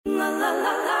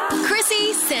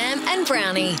and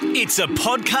Brownie. It's a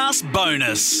podcast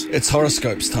bonus. It's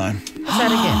horoscopes time. What's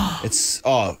that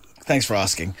again? Thanks for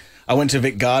asking. I went to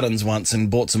Vic Gardens once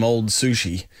and bought some old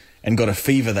sushi and got a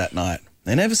fever that night.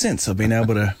 And ever since, I've been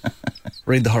able to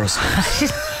read the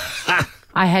horoscopes.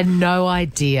 I had no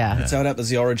idea. That's how it happens,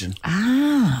 the origin.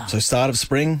 Ah. So start of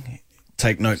spring,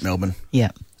 take note, Melbourne. Yeah.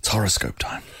 It's horoscope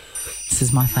time. This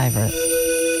is my favourite.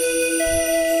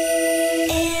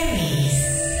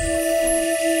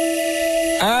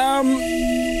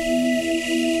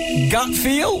 Gut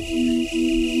feel?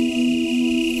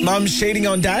 Mum's cheating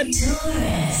on Dad?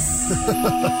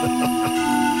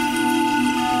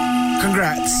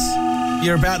 Congrats.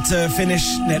 You're about to finish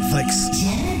Netflix.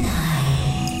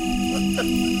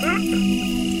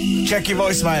 Check your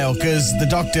voicemail, because the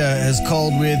doctor has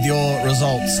called with your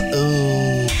results.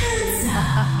 Ooh.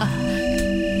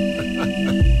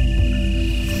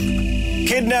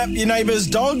 Kidnap your neighbour's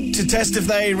dog to test if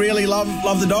they really love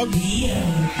the dog?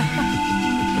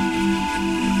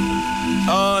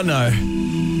 Oh, no.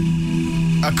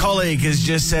 A colleague has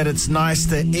just said it's nice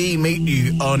to meet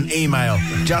you on email,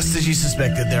 just as you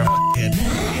suspected they're a f***head.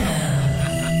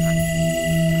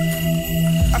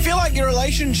 I feel like your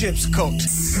relationship's cooked.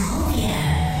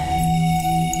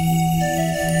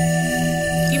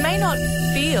 You may not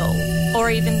feel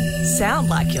or even sound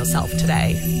like yourself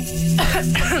today.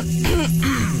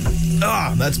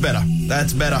 Ah, that's better.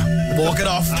 That's better. Walk it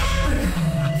off.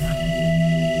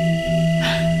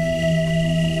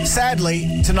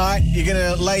 Sadly, tonight you're going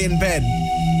to lay in bed,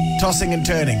 tossing and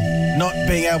turning, not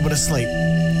being able to sleep,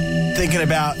 thinking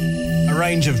about a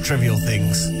range of trivial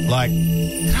things, like,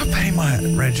 did I pay my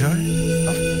rego?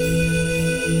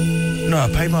 No, I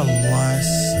paid my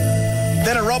license.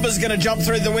 Then a robber's going to jump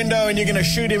through the window and you're going to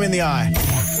shoot him in the eye.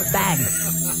 Bang.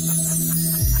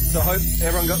 So I hope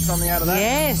everyone got something out of that.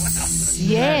 Yes.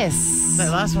 Yes.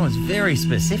 That last one was very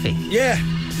specific. Yeah,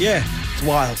 it's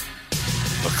wild.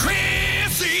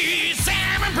 Chrissy,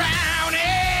 Sam and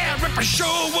Brownie. Ripper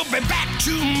Show will be back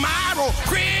tomorrow.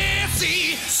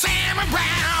 Chrissy, Sam and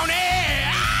Brownie.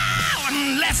 Oh,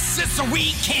 unless it's a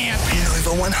weekend.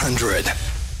 Over 100.